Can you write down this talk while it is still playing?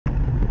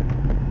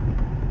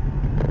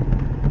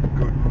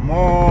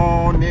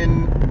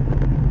morning,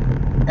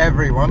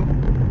 everyone.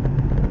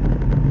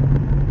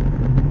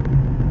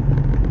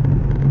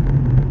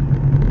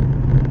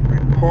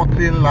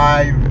 Reporting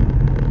live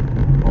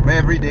from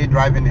everyday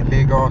driving in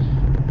Lagos.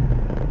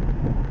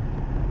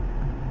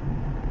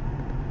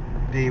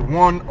 Day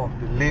one of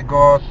the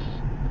Lagos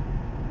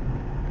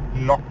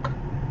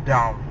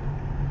lockdown,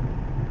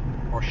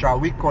 or shall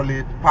we call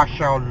it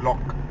partial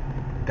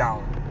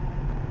lockdown.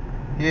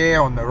 Here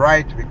on the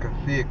right we can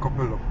see a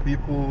couple of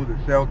people.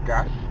 They sell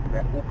gas,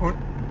 they're open.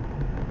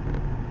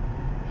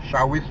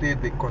 Shall we say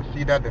they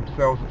consider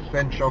themselves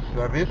essential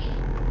service?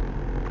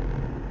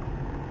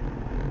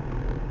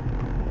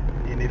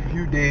 In a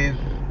few days,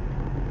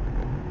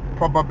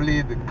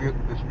 probably the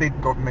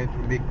state government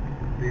will make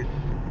this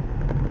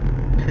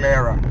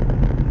clearer.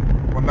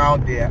 For now,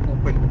 they are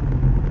open.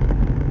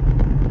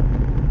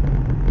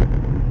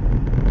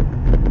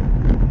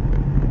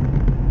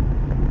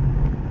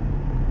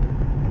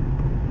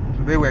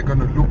 Today we're going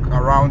to look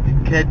around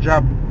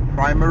Ikeja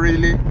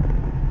primarily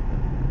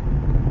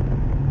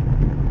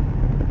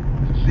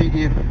to see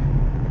if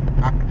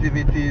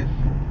activities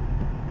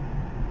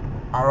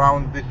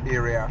around this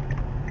area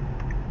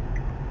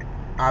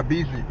are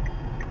busy.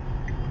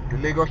 The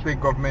Lagos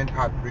State government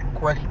had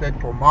requested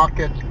for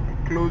markets to be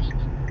closed.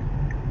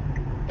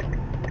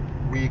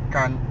 We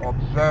can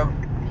observe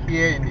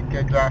here in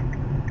Ikeja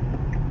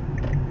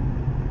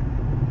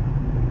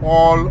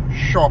all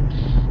shops,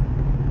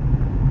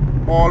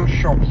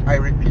 I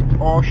repeat,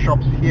 all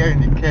shops here in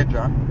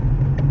Ikeja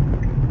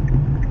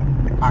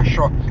are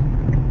shut,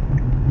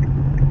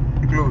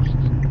 closed,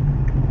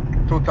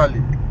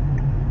 totally.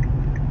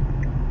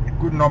 A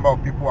good number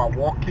of people are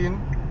walking.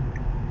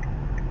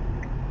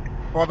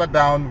 Further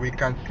down we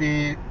can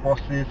see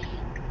buses,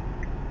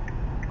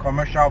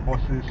 commercial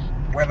buses.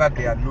 Whether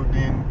they are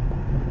loading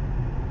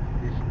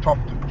is tough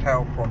to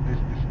tell from this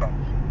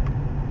distance.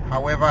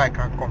 However, I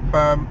can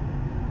confirm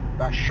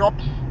that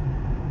shops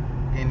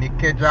in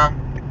Ikeja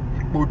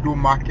Bodo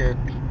market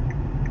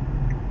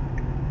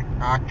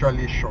are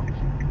actually shut.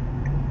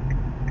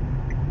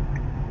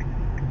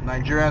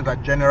 Nigerians are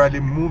generally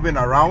moving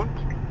around.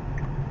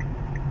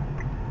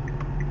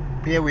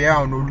 Here we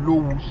are on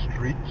Olowu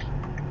Street.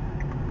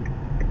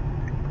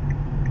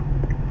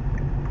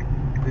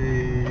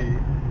 The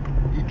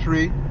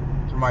eatery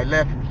to my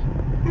left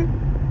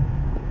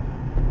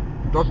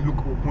does look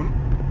open.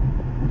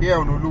 Here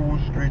on Olowu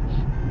Street,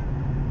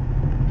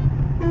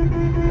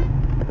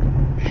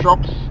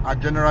 shops are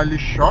generally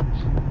shut.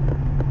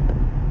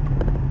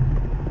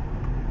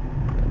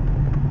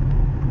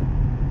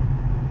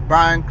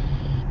 Banks,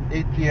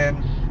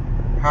 ATMs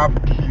have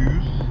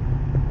queues,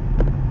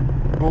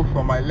 both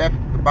on my left,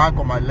 the bank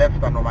on my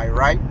left and on my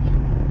right.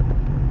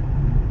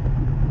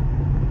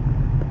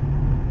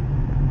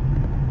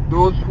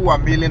 Those who are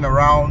milling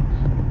around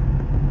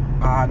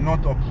are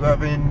not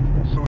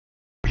observing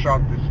social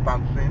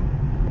distancing,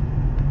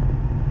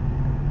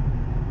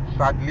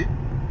 sadly.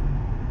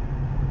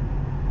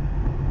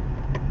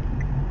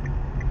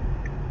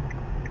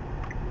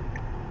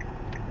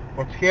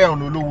 But here on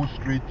Olowu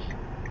Street,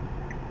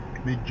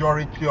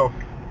 majority of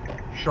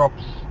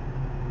shops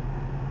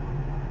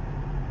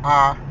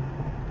are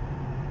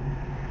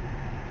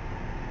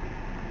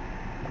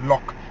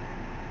locked.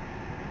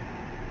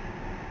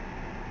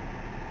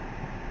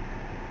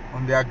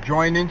 On the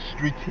adjoining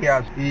street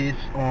here is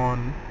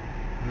on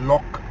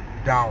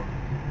lockdown.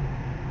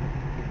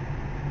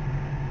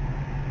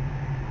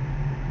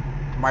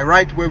 To my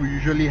right, where we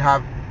usually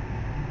have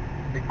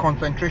a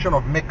concentration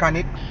of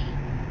mechanics,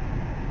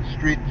 the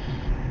streets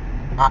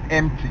are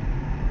empty.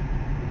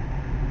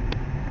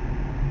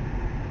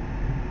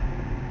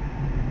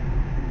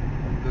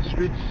 The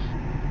streets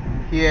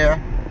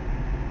here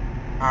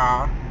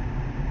are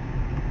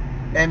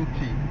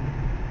empty.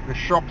 The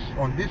shops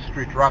on this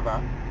street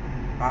rather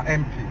are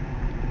empty.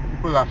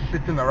 People are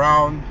sitting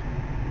around.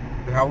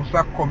 The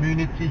Hausa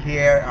community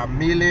here are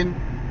milling,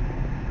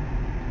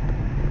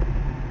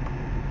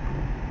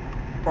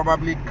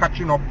 probably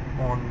catching up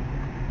on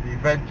the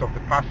events of the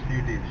past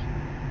few days.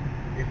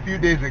 A few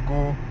days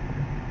ago,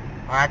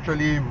 I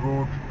actually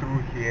rode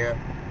through here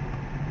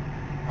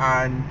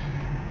and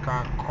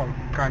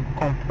can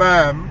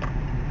confirm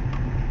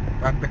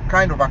that the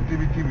kind of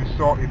activity we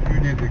saw a few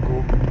days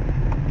ago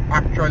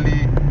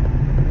actually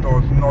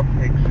does not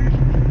exist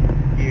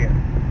here.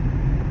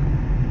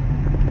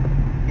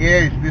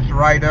 Here is this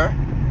rider,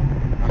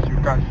 as you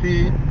can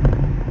see,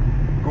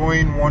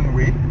 going one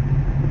way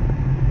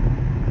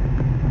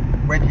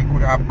when he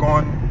could have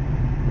gone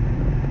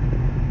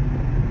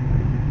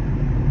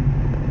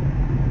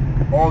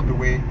all the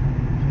way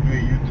to do a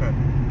U-turn.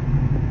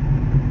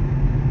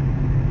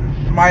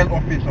 The Smile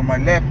office on my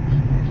left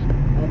is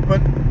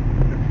open,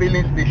 the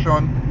filling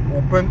station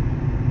open.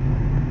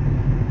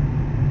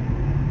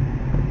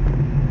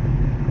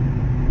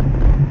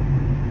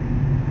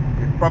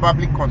 They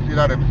probably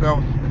consider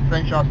themselves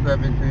essential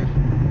services.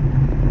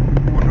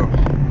 Who knows?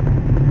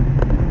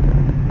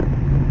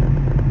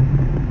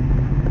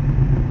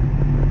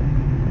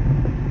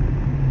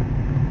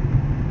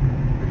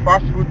 The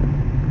fast food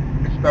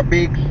is Mr.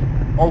 Biggs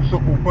also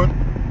open,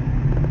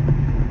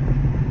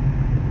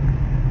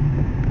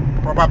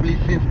 probably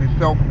since they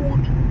sell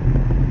food.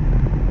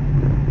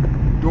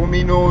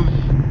 Domino's,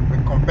 the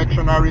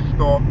confectionery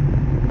store,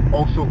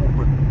 also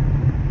open.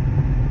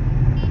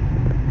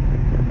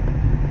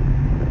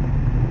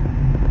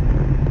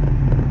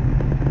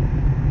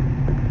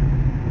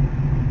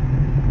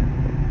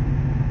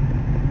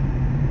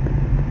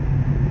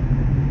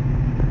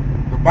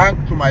 The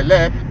bank to my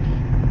left,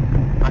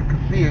 I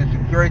can see a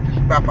security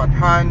staff at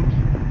hand.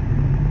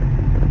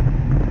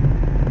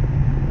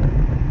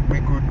 We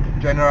could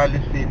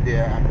generally say they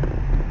are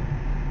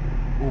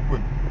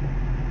open.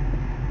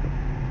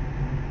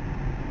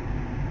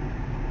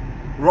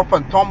 Rough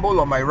and Tumble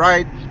on my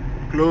right,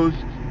 closed.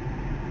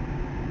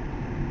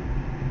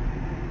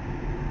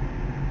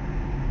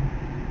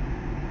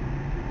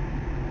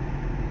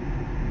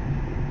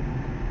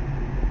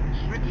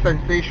 Sweet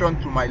Sensation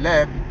to my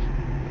left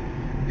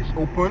is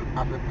open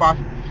as a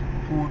fast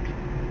food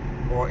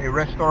or a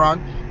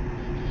restaurant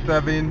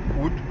serving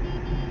food.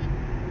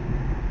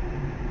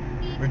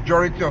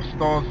 Majority of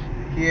stores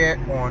here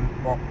on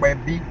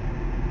Okwebi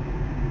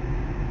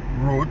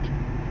Road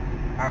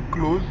are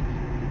closed.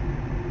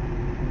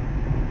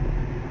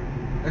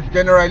 It's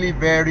generally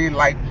very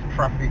light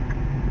traffic,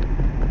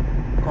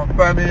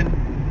 confirming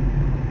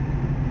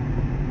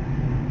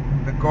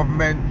the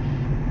government's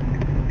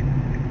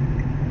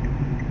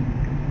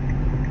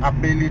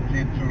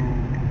ability to,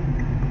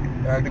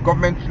 the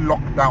government's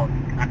lockdown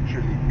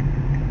actually,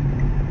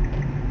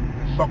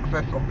 the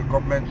success of the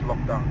government's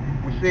lockdown.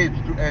 We say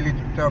it's too early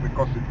to tell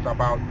because it's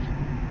about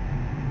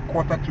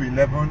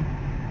 11:15.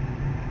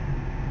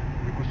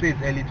 We could say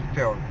it's early to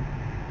tell.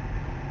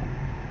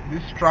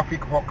 These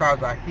traffic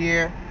hawkers are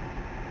here,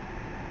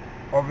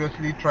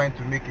 obviously trying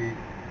to make a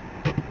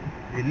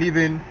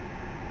living,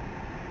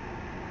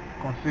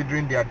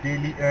 considering their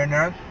daily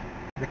earners.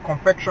 The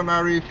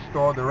confectionery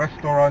store, the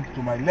restaurant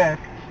to my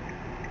left,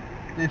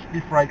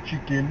 Tasty Fried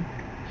Chicken,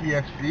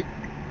 TFC,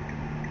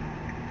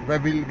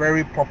 very,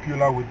 very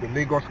popular with the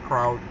Lagos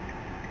crowd,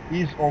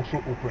 is also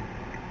open.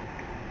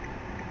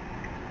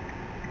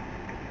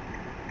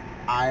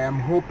 I am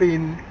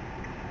hoping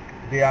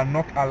they are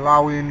not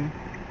allowing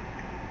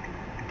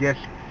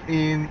guests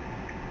in,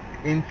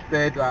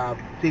 instead of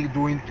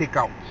doing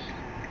takeouts.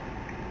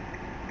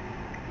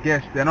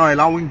 Guests, they're not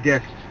allowing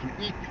guests to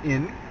eat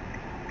in,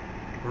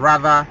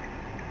 rather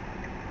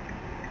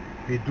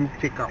they do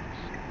takeouts.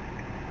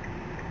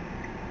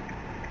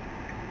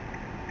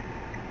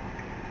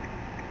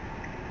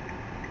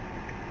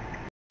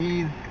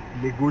 These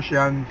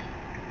Lagosians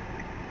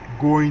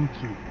going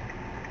to,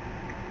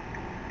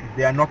 if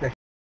they are not,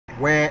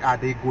 where are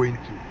they going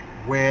to?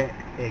 Where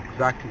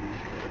exactly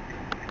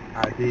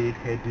are they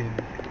heading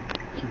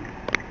to?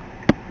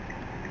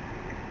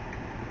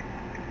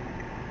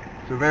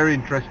 It's a very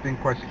interesting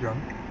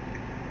question.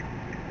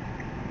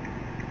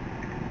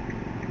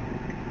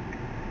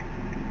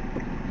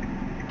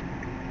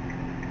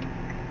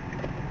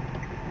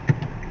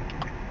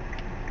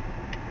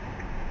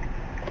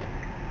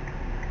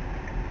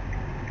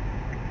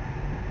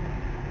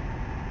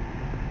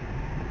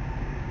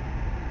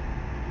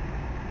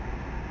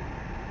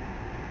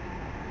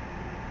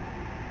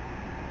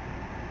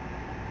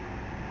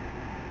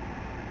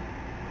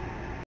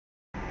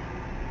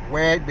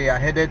 Where they are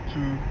headed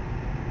to,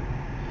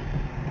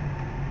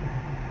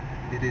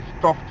 it is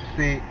tough to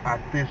say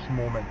at this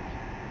moment.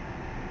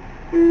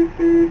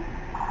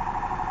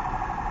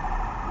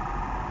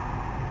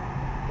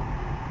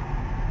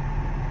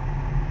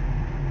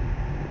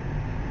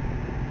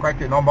 Quite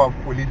a number of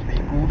police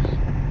vehicles.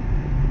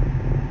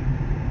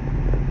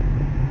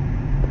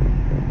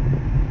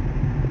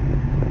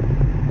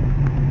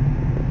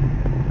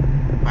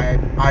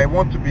 I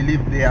want to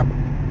believe they are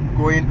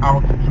going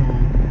out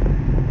to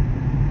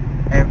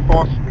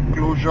enforce the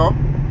closure,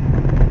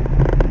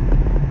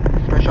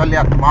 especially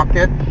at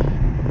markets.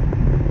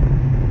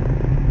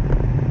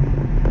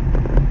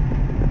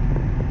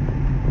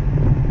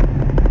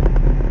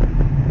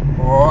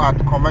 Or at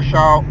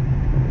commercial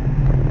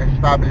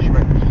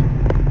establishments.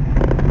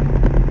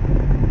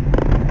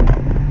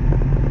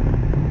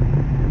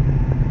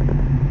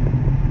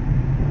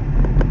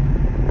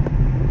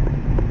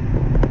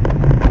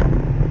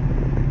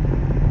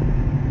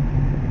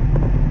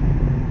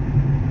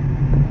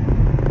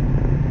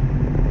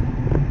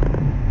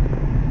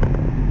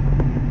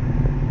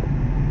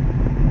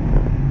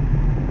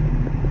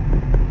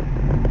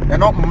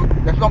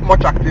 There's not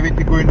much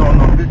activity going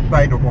on this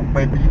side of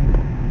Okwebi.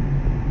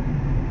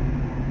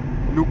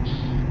 Looks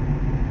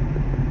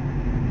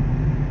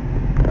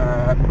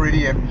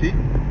pretty empty,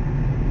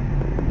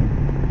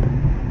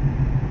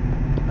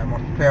 I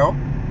must tell.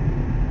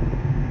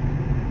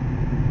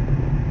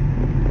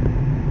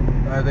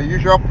 The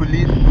usual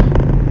police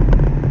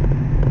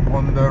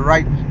on the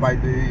right by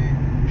the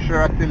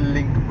Sheraton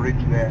Link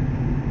Bridge there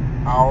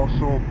are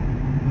also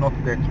not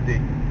there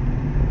today.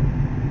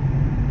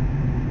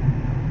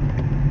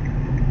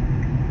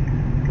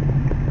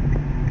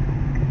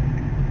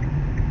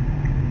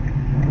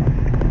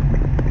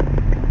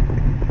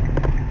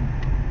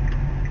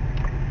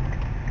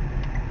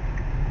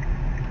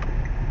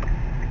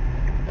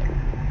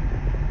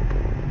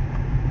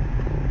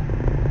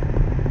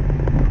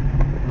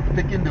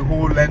 taken the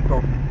whole length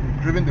of,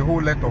 we've driven the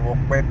whole length of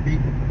Okwepi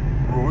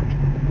Road.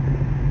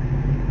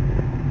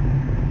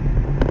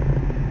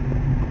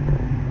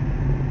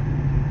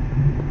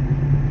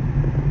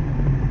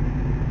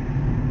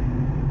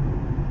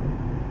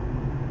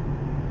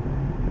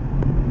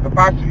 The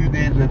past few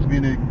days there's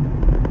been a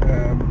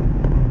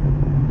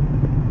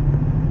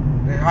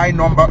high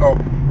number of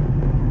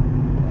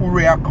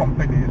courier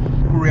companies,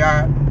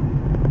 courier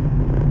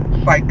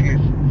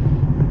cyclists,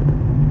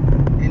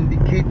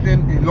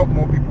 indicating a lot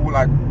more people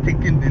are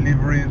taking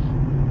deliveries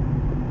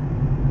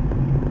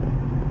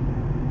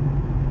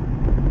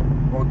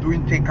or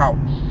doing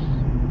takeouts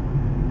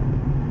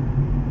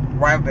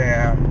while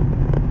they're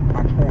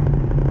at home.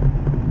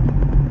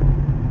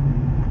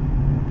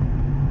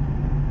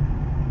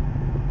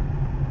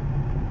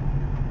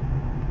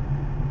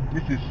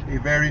 This is a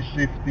very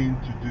safe thing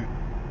to do.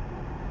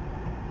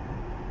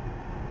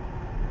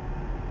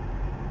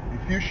 A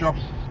few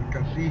shops you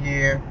can see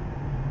here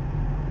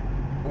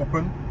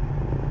open.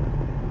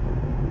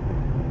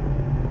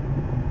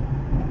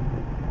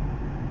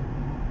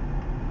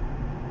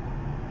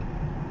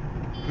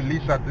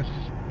 Police at this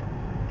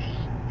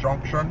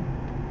junction.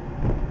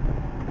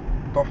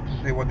 Tough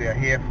to say what they are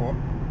here for.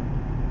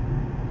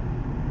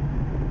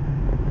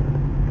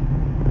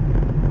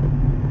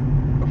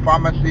 The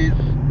pharmacies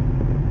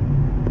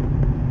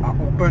are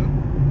open.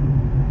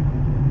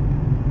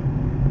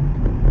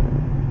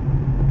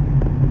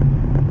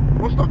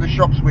 Most of the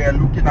shops we are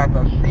looking at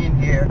or seeing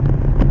here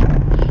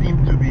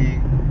seem to be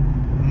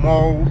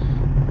malls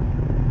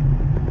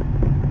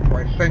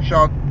for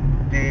essential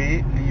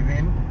day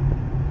living,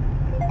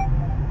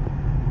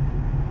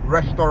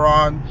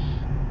 restaurants,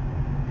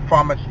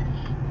 pharmacies.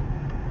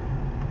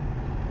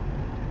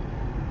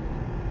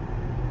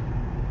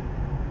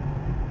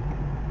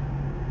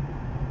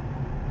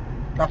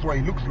 That's what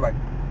it looks like.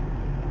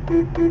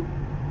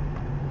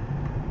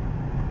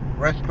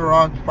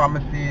 Restaurants,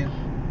 pharmacies,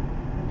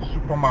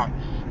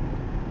 supermarkets.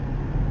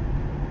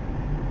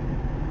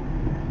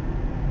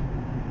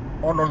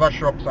 All other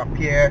shops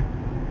appear.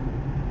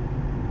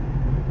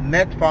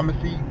 Net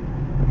Pharmacy,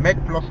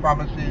 Med Plus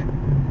Pharmacy,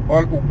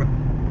 all open.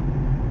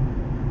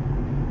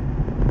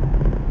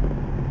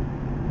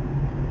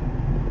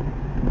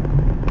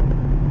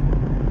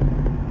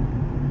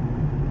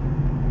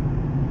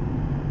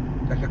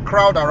 There's a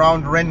crowd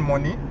around Rent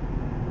Money,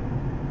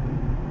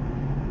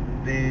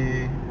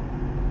 the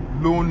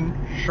loan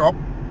shop.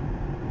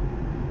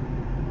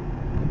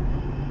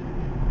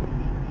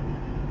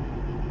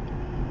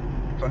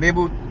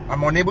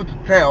 I'm unable to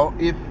tell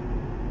if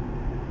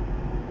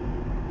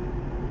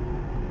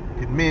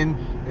it means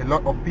a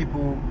lot of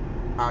people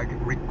are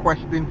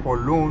requesting for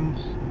loans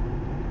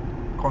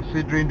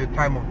considering the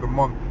time of the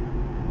month.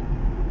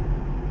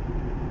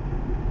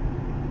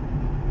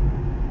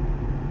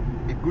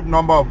 A good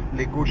number of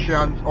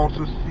Lagosians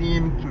also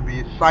seem to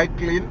be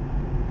cycling.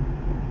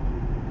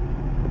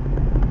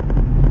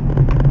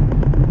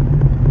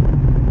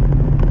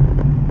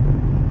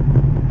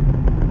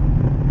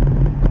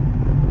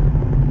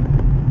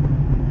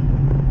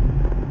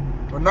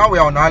 Now we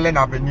are on Island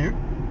Avenue.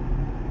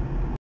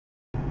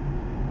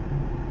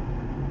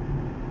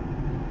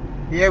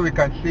 Here we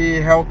can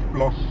see Health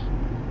Plus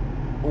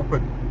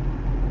open.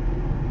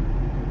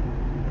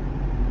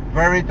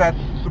 Veritas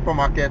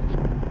Supermarket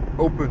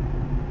open.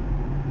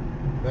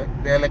 The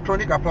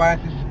electronic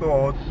appliances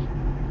stores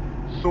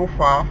so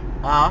far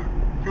are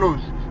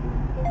closed.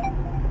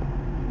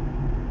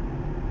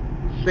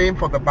 Same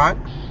for the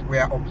banks we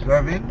are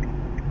observing.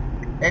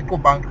 Eco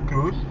Bank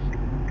closed.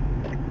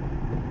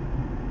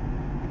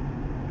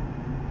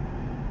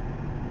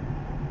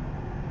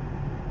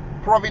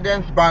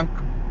 Providence Bank,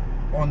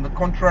 on the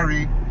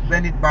contrary,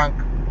 Zenith Bank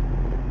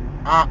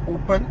are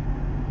open.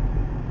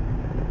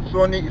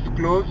 Sony is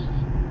closed.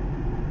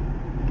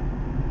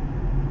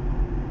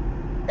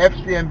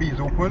 FCMB is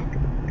open.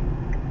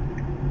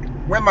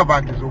 Wema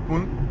Bank is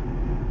open.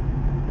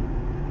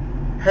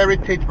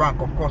 Heritage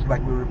Bank, of course,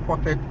 like we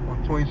reported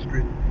on Toyin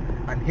Str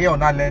and here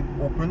on Island,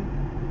 open.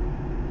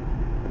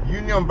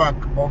 Union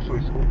Bank also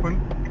is open.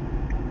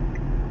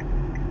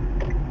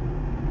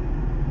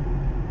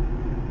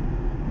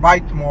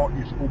 Bytemore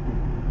is open.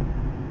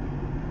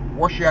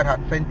 Washyard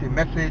had sent a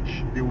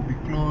message they will be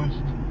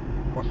closed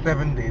for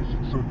 7 days,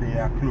 so they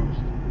are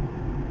closed.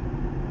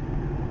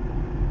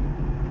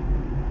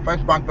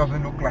 First Bank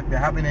doesn't look like they're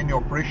having any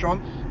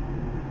operations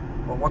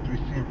from what we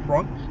see in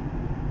front.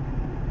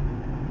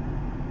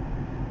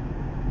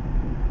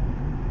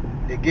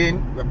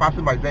 Again, we're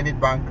passing by Zenith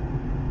Bank,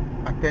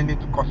 attending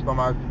to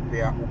customers, they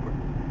are open.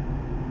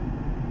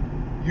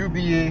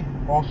 UBA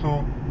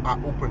also are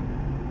open.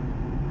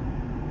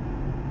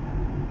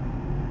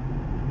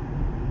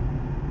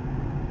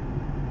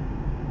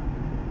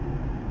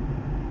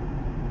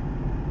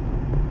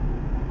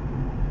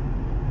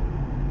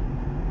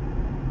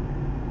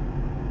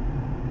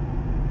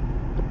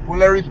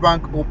 Polaris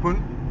Bank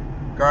open.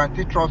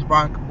 Guarantee Trust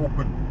Bank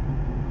open.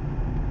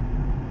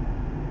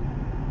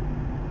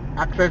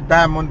 Access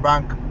Diamond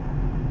Bank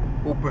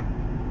open.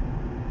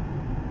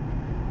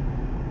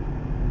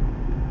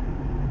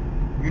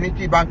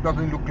 Unity Bank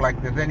doesn't look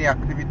like there's any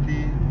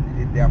activity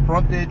in their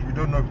frontage. We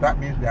don't know if that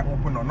means they're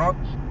open or not.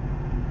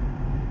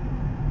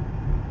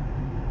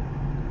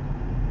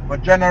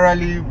 But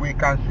generally, we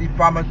can see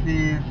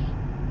pharmacies,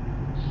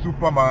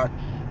 supermarkets,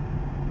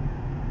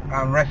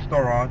 and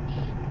restaurants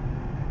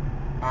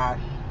as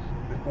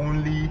the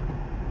only...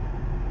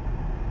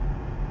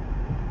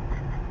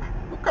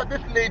 Look at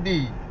this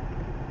lady.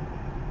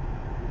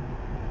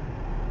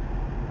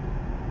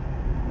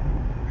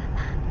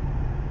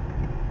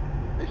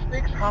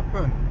 Mistakes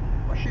happen.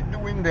 What's she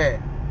doing there?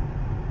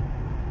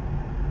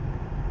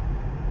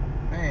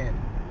 Man.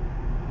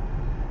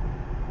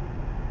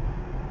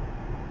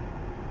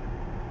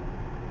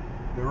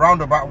 The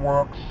roundabout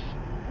works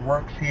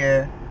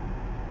here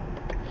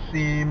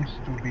seems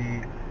to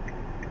be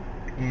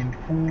in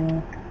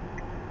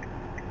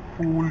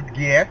full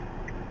gear.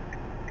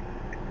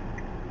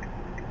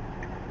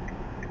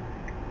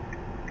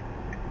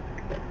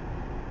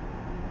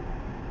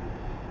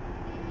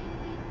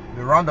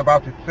 The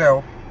roundabout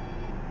itself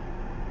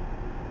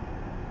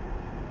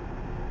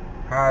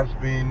has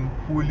been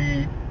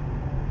fully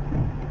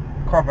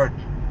covered.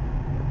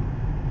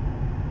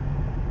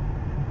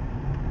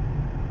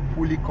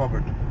 Fully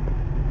covered.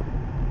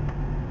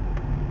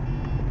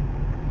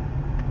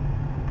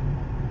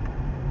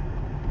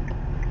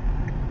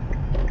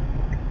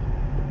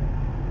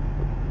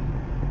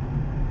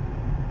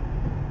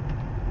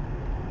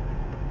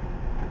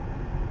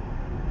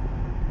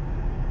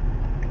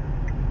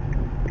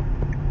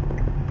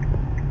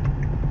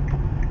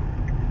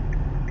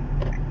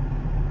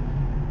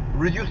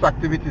 Reduced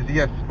activities,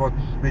 yes, but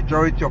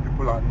majority of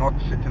people are not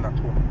sitting at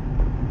home.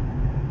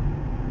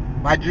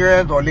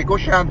 Nigerians or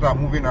Lagosians are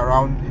moving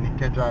around in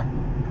Ikeja.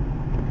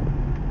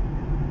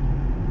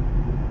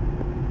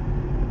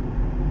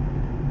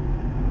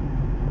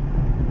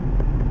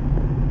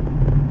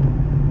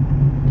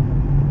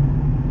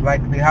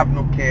 Like they have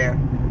no care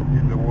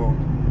in the world.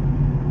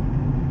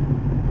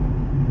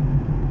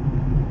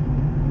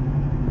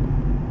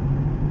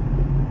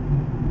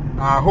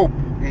 Our hope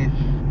is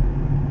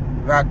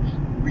that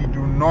we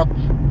do not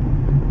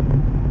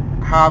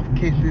have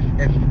cases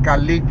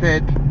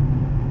escalated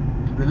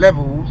to the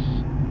levels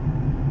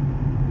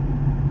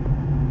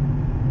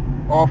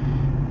of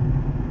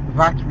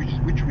that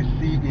which we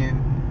see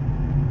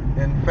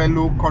in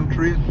fellow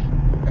countries,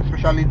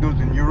 especially those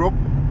in Europe.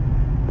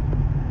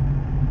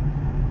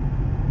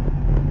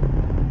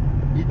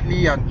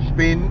 Italy and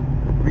Spain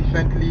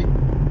recently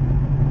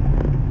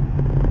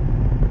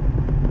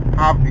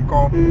have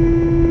become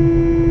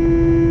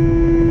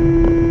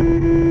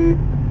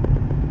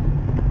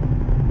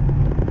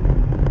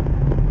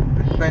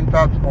the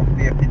centers of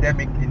the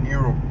epidemic in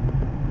Europe,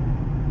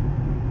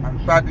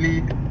 and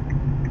sadly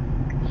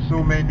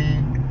so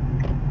many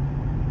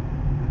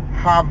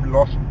have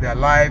lost their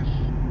lives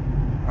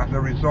as a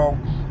result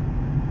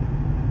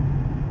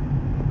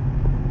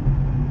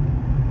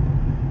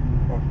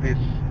of this.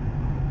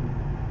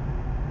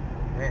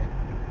 Man,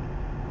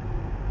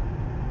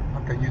 how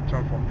can you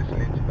turn from this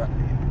lane to that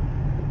lane?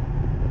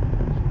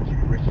 It's a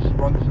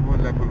responsible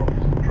level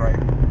of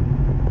driving.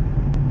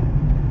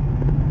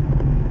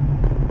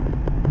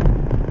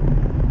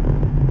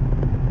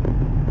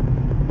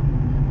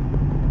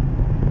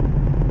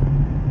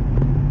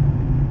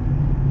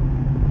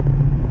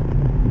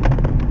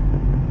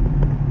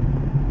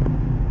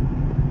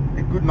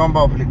 Number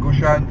of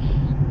Lagosians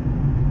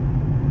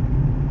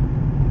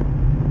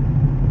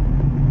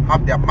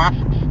have their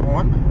masks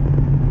on.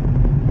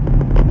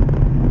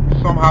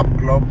 Some have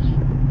gloves.